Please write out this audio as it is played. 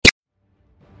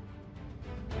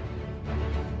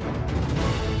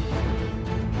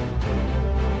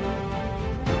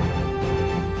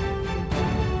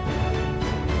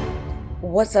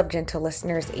What's up, gentle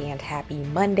listeners, and happy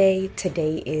Monday.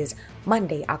 Today is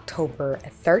Monday, October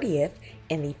 30th,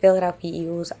 and the Philadelphia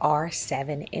Eagles are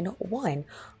 7-1.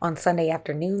 On Sunday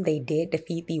afternoon, they did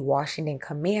defeat the Washington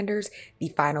Commanders, the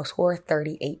final score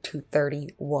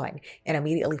 38-31. And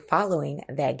immediately following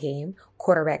that game,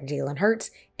 quarterback Jalen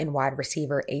Hurts and wide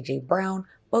receiver A.J. Brown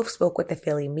both spoke with the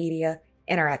Philly media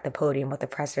and are at the podium with a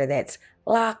presser that's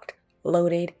locked,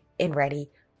 loaded, and ready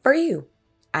for you.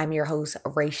 I'm your host,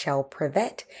 Rachel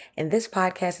Prevette, and this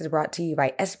podcast is brought to you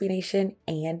by SB Nation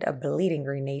and Bleeding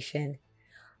Green Nation.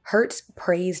 Hurts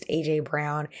praised A.J.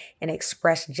 Brown and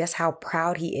expressed just how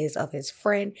proud he is of his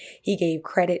friend. He gave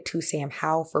credit to Sam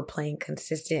Howell for playing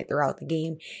consistent throughout the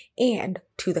game and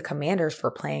to the Commanders for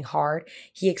playing hard.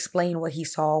 He explained what he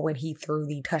saw when he threw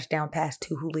the touchdown pass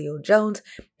to Julio Jones,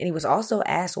 and he was also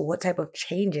asked what type of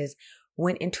changes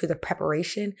went into the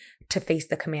preparation to face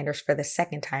the Commanders for the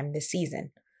second time this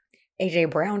season. A.J.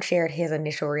 Brown shared his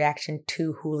initial reaction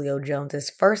to Julio Jones'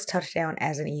 first touchdown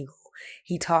as an Eagle.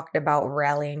 He talked about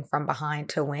rallying from behind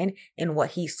to win and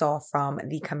what he saw from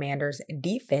the Commanders'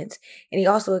 defense, and he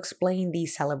also explained the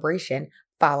celebration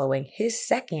following his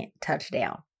second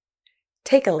touchdown.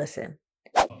 Take a listen.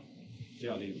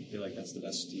 Yeah, do you feel like that's the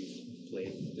best you've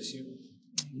played this year?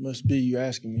 Must be, you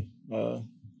asking me.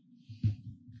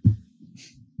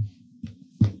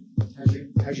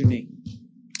 How's your knee?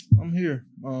 I'm here.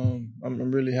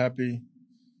 I'm really happy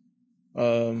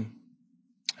how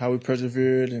we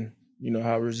persevered and,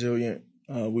 how resilient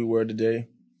we were today.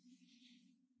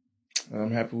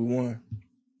 I'm happy we won.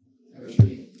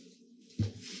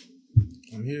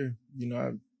 I'm here.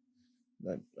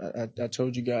 I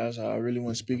told you guys I really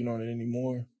wasn't speaking on it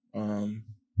anymore. I'm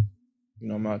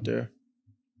out there.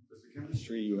 The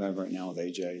chemistry you have right now with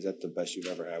AJ, is that the best you've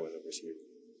ever had with a receiver?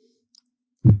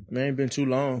 I mean, it ain't been too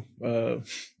long.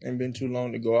 Ain't been too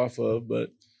long to go off of,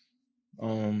 but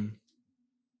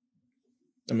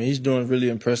he's doing really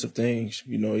impressive things.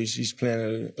 He's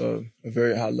playing at a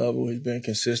very high level. He's been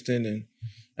consistent, and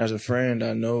as a friend,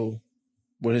 I know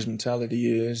what his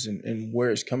mentality is and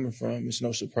where it's coming from. It's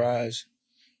no surprise.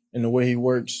 And the way he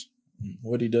works,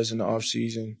 what he does in the off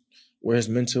season, where his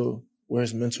mental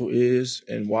is,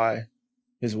 and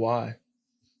his why.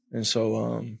 And so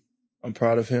I'm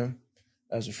proud of him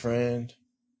as a friend,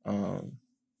 and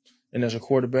as a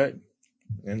quarterback.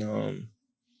 And,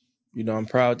 I'm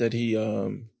proud that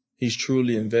he's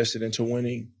truly invested into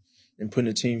winning and putting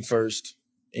the team first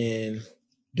and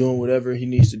doing whatever he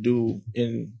needs to do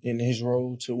in his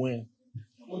role to win.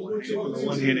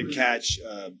 One-handed catch,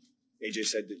 AJ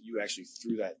said that you actually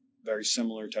threw that very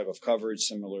similar type of coverage,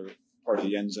 similar part of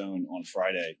the end zone on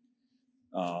Friday.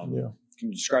 Yeah. Can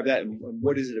you describe that? And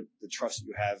what is it, the trust that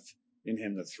you have in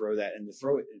him to throw that and to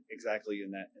throw it exactly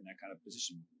in that kind of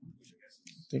position?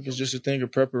 I think it's just a thing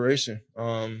of preparation.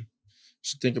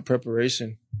 It's a thing of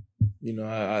preparation. We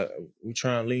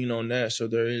try and lean on that, so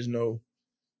there is no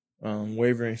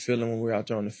wavering feeling when we're out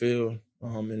there on the field.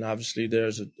 And obviously,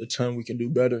 there's a ton we can do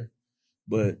better,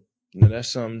 but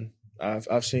that's something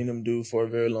I've seen him do for a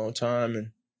very long time,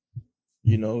 and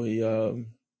he made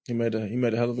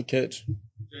a hell of a catch.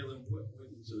 Jalen, what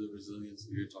went into the resilience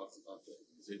that you're talking about that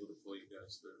was able to pull you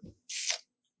guys through?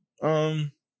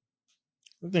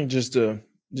 I think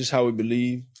just how we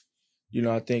believe.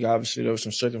 I think obviously there were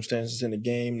some circumstances in the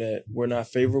game that were not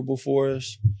favorable for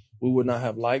us. We would not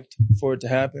have liked for it to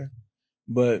happen,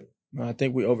 but I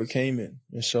think we overcame it.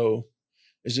 And so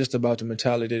it's just about the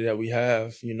mentality that we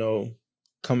have,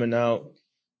 coming out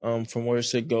from where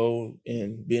it's at go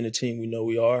and being the team we know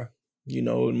we are.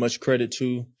 And much credit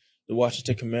to the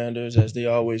Washington Commanders, as they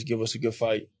always give us a good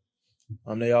fight.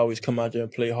 They always come out there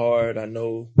and play hard. I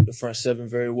know the front seven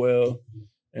very well.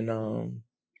 And,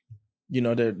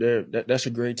 that's a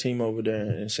great team over there.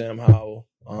 And Sam Howell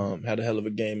had a hell of a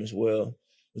game as well.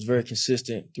 Was very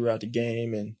consistent throughout the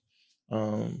game, and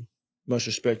much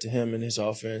respect to him and his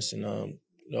offense and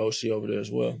the OC over there as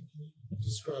well.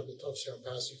 Describe the touchdown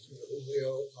pass you threw to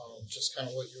Julio, just kind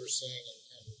of what you were saying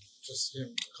and just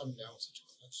him coming down with such a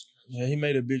clutch. Yeah, he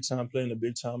made a big-time play in a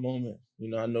big-time moment.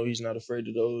 I know he's not afraid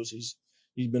of those. He's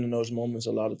been in those moments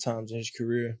a lot of times in his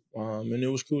career, and it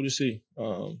was cool to see.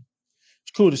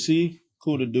 It's cool to see,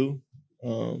 cool to do.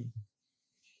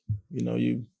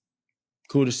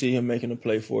 Cool to see him making a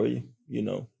play for you.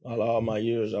 All my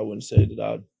years, I wouldn't say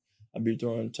that I'd be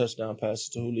throwing touchdown passes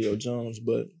to Julio Jones,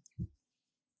 but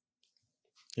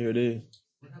here it is.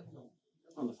 What happened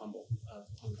on the fumble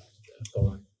on that goal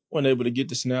line? Wasn't able to get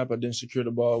the snap. I didn't secure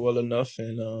the ball well enough,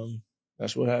 and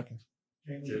that's what happened.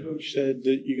 Coach said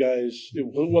that you guys, it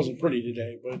wasn't pretty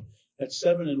today, but at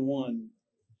 7-1,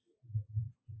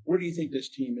 where do you think this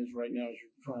team is right now as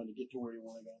trying to get to where you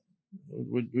want to go?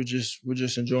 We're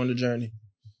just enjoying the journey.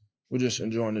 We're just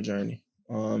enjoying the journey.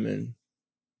 And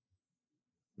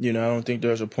I don't think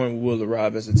there's a point where we'll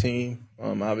arrive as a team.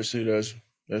 Obviously, there's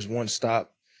one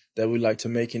stop that we like to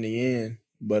make in the end,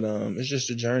 but it's just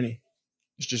a journey.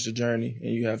 It's just a journey,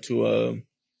 and you have to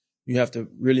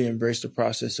really embrace the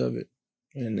process of it,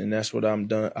 and that's what I've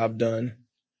done.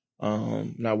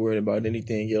 Not worried about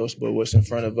anything else, but what's in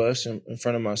front of us and in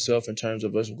front of myself in terms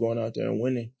of us going out there and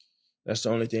winning. That's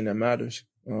the only thing that matters.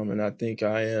 And I think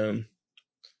I am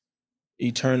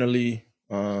eternally.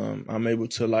 I'm able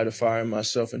to light a fire in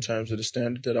myself in terms of the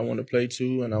standard that I want to play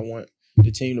to, and I want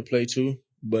the team to play to.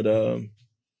 But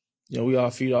we all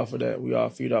feed off of that. We all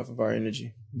feed off of our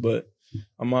energy. But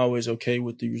I'm always okay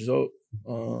with the result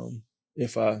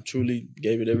if I truly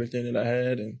gave it everything that I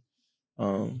had and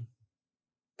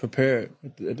prepared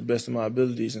at the best of my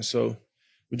abilities. And so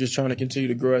we're just trying to continue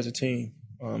to grow as a team.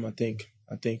 I think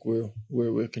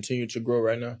we're continuing to grow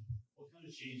right now. What kind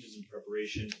of changes in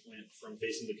preparation went from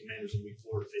facing the Commanders in Week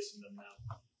 4 to facing them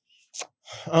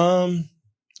now?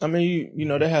 I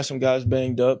mean, they had some guys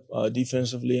banged up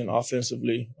defensively and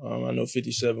offensively. I know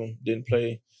 57 didn't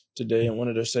play today, and one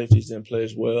of their safeties didn't play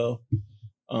as well.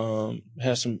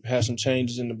 Had some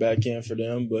changes in the back end for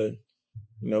them, but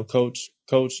coach,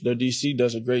 their DC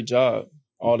does a great job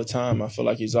all the time. I feel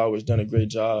like he's always done a great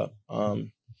job,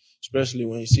 especially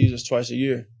when he sees us twice a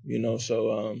year.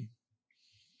 So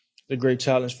it's a great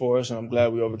challenge for us, and I'm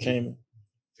glad we overcame it.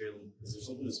 Jalen, is there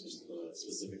something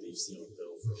specific that you've seen on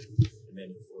film from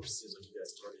Emmanuel Forbes? It seems like you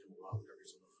guys target him a lot whenever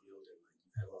he's on the field, and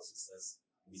you've had a lot of success.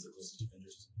 He's the closest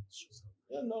defenders.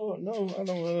 Yeah, no, I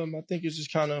don't. I think it's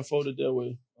just kind of unfolded that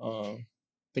way. We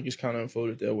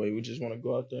just want to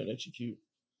go out there and execute.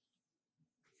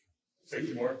 Thank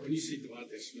you, Mark. When you see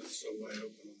Devontae Smith so wide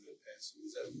open on that pass,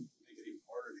 does that make it even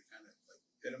harder to kind of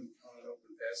hit him on an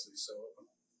open pass that he's so open?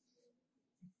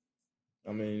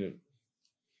 I mean,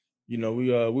 we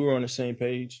were on the same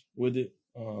page with it.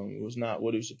 It was not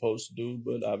what he was supposed to do,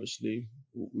 but obviously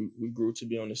we grew to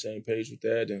be on the same page with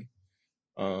that. And,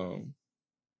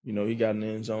 he got in the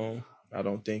end zone. I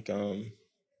don't think,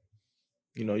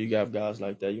 you got guys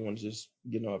like that. You want to just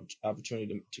get an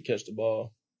opportunity to catch the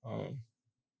ball.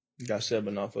 Got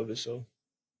 7 off of it, so.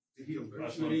 Did he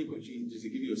opportunity? Does he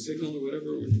give you a signal or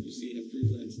whatever, or did you see him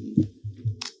freelancing?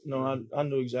 No, I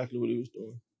knew exactly what he was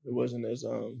doing. It wasn't as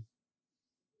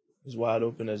wide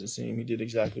open as it seemed. He did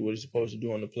exactly what he's supposed to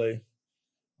do on the play.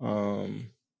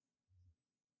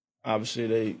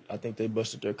 Obviously, I think they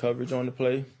busted their coverage on the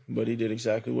play, but he did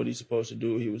exactly what he's supposed to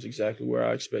do. He was exactly where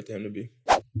I expected him to be.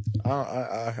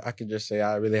 I can just say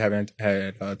I really haven't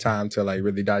had time to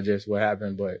really digest what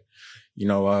happened, but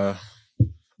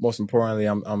most importantly,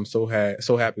 I'm so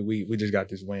happy we just got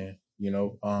this win. It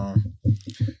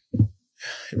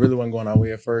really wasn't going our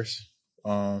way at first,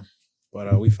 but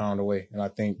we found a way, and I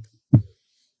think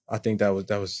that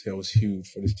was huge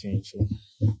for this team. So,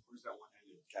 where's that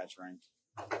one-handed catch rank?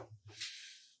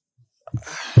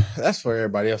 That's for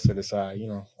everybody else to decide.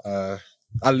 I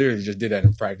literally just did that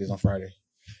in practice on Friday.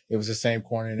 It was the same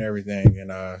corner and everything,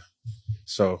 and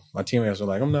so my teammates were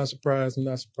like, "I'm not surprised." I'm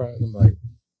like,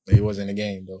 it wasn't a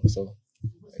game though. So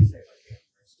to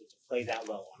play that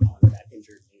well on that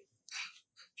injured team.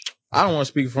 I don't want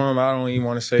to speak for him. I don't even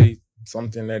want to say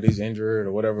something that he's injured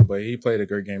or whatever, but he played a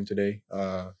great game today.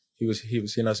 He was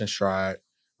hitting us in stride,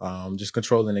 just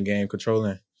controlling the game,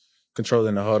 controlling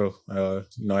the huddle,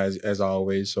 as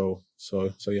always. So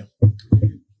yeah.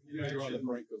 You're on the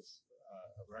brink of a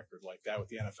record like that with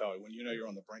the NFL. When you're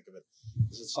on the brink of it,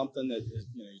 is it something that is,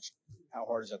 how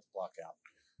hard is that to block out?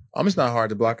 It's not hard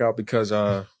to block out because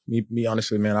me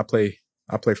honestly, man, I play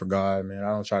for God, man. I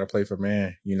don't try to play for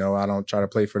man. I don't try to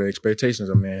play for the expectations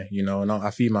of man. And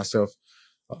I feed myself.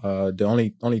 The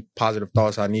only positive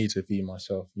thoughts I need to feed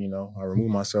myself. I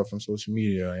remove myself from social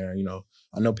media, and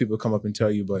I know people come up and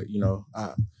tell you, but you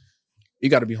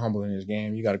got to be humble in this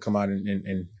game. You got to come out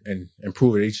and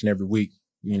improve it each and every week.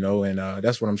 And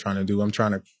that's what I'm trying to do. I'm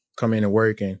trying to come in and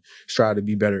work and strive to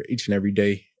be better each and every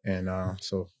day. And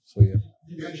so yeah.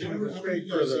 How were you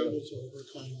guys able to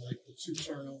overcome the 2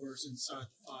 turnovers inside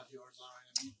the 5-yard line?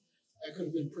 I mean, that could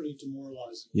have been pretty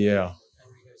demoralizing. Yeah. How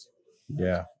were you guys able to do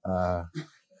Yeah.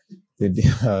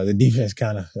 The defense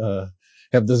kind of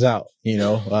helped us out,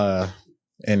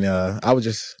 and I was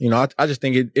just, I just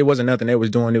think it wasn't nothing they was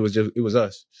doing. It was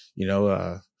us,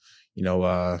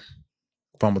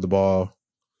 fumbled the ball,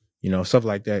 stuff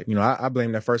like that. I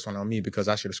blame that first one on me because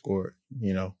I should have scored.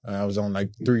 I was on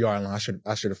 3-yard line.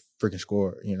 I should have freaking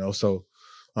scored. So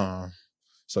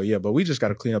So yeah, but we just got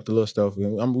to clean up the little stuff.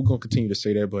 We're gonna continue to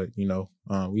say that, but you know,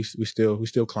 we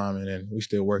still climbing and we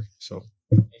still working. So.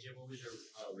 AJ, what was your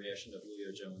reaction to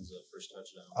Julio Jones' first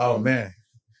touchdown? Oh man,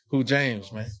 Who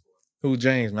James, man?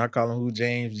 I call him Who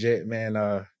James Jet,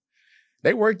 man.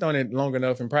 They worked on it long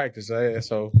enough in practice,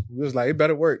 so we was like, it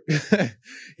better work,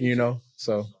 you know.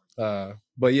 So,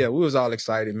 but yeah, we was all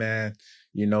excited, man.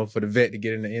 You know, for the vet to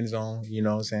get in the end zone, you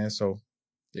know what I'm saying? So,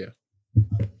 yeah.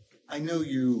 I know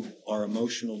you are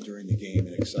emotional during the game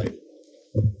and excited.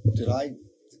 Did I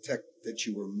detect that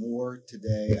you were more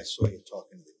today? I saw you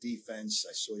talking to the defense.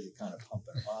 I saw you kind of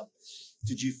pumping them up.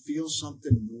 Did you feel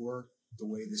something more the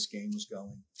way this game was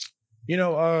going? You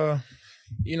know,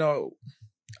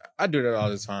 I do that all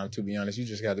the time, to be honest. You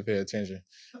just got to pay attention.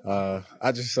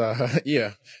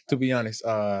 Yeah, to be honest,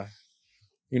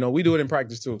 you know, we do it in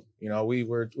practice too. You know,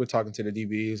 we're talking to the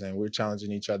DBs and we're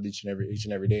challenging each other each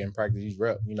and every day in practice, each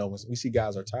rep. You know, when we see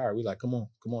guys are tired, we like, come on,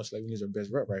 Slade, we need our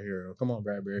best rep right here. Or, come on,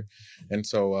 Bradbury. And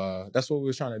so that's what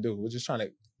we're trying to do. We're just trying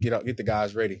to get the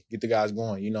guys ready, get the guys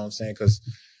going. You know what I'm saying? Because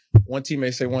one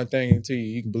teammate say one thing to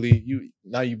you, you can believe you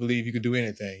believe you can do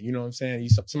anything. You know what I'm saying?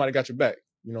 Somebody got your back.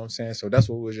 You know what I'm saying? So that's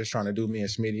what we were just trying to do, me and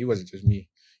Smitty. It wasn't just me,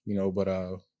 you know, but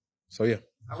so yeah.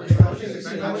 As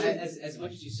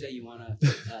much as you say you want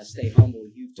to stay humble,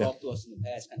 you've talked to us in the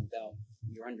past kind of about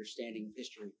your understanding of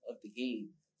history of the game.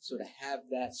 So to have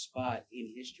that spot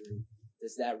in history,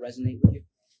 does that resonate with you?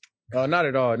 Not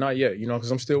at all, not yet. You know,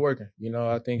 because I'm still working. You know,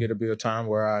 I think it'll be a time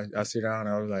where I sit down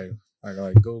and I was like,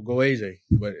 go AJ,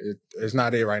 but it's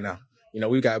not it right now. You know,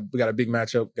 we got a big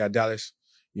matchup. Got Dallas.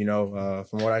 You know,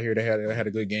 from what I hear, they had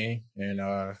a good game, and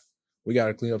we got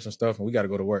to clean up some stuff, and we got to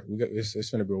go to work.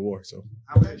 It's going to be a war. So,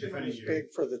 how much of it is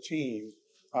big for the team?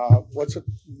 What do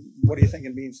you think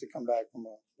it means to come back from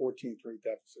a 14-3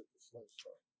 deficit to slow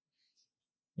start?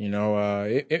 You know,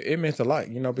 it meant a lot.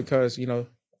 You know, because you know,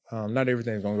 not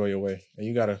everything's going to go your way, and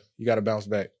you gotta bounce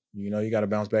back. You know, you got to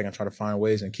bounce back and try to find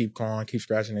ways and keep clawing, keep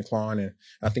scratching and clawing, and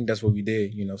I think that's what we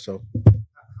did. You know, so.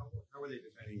 How were they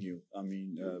defending you? I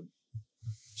mean.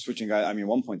 Switching guys. I mean, at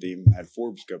one point they even had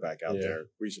Forbes go back out there.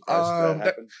 Were you surprised that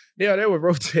happened? Yeah, they were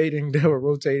rotating, and they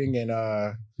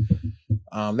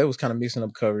was kind of mixing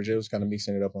up coverage. They was kind of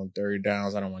mixing it up on third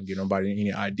downs. I don't want to give nobody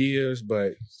any ideas,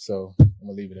 but so I'm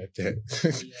gonna leave it at that.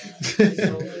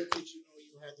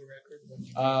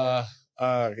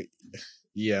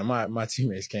 Yeah, my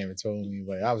teammates came and told me,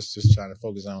 but I was just trying to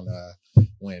focus on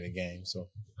winning the game. So.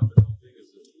 How big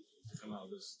is it to come out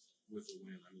of this with a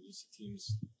win? I mean, you see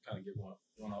teams kind of get one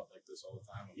out like this all the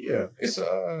time. Yeah, it's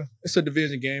a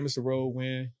division game. It's a road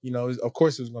win. You know, of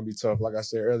course it was going to be tough. Like I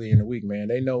said earlier in the week, man,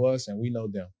 they know us and we know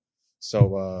them.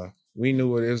 So we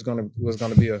knew it was going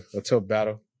to be a tough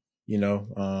battle. You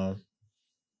know,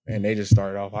 and they just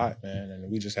started off hot, man,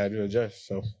 and we just had to adjust.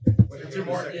 So.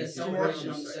 The celebration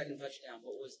on the second touchdown.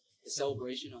 What was the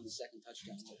celebration on the second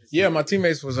touchdown? Yeah, my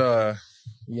teammates was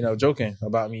you know, joking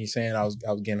about me saying I was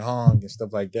getting hung and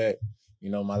stuff like that. You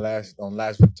know, my last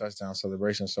touchdown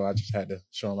celebration, so I just had to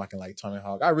show them I can like Tommy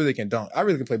Hawk. I really can dunk. I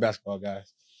really can play basketball,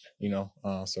 guys. You know,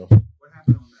 so. What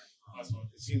happened on that?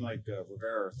 It seemed like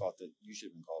Rivera thought that you should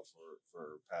have been called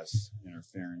for pass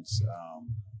interference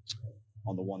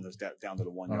on the one that's down to the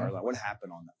 1 yard line. What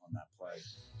happened on that play?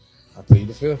 I plead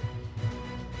the fifth.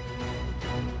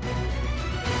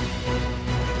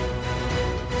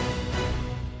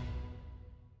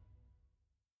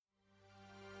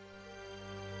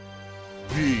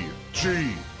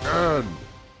 PGN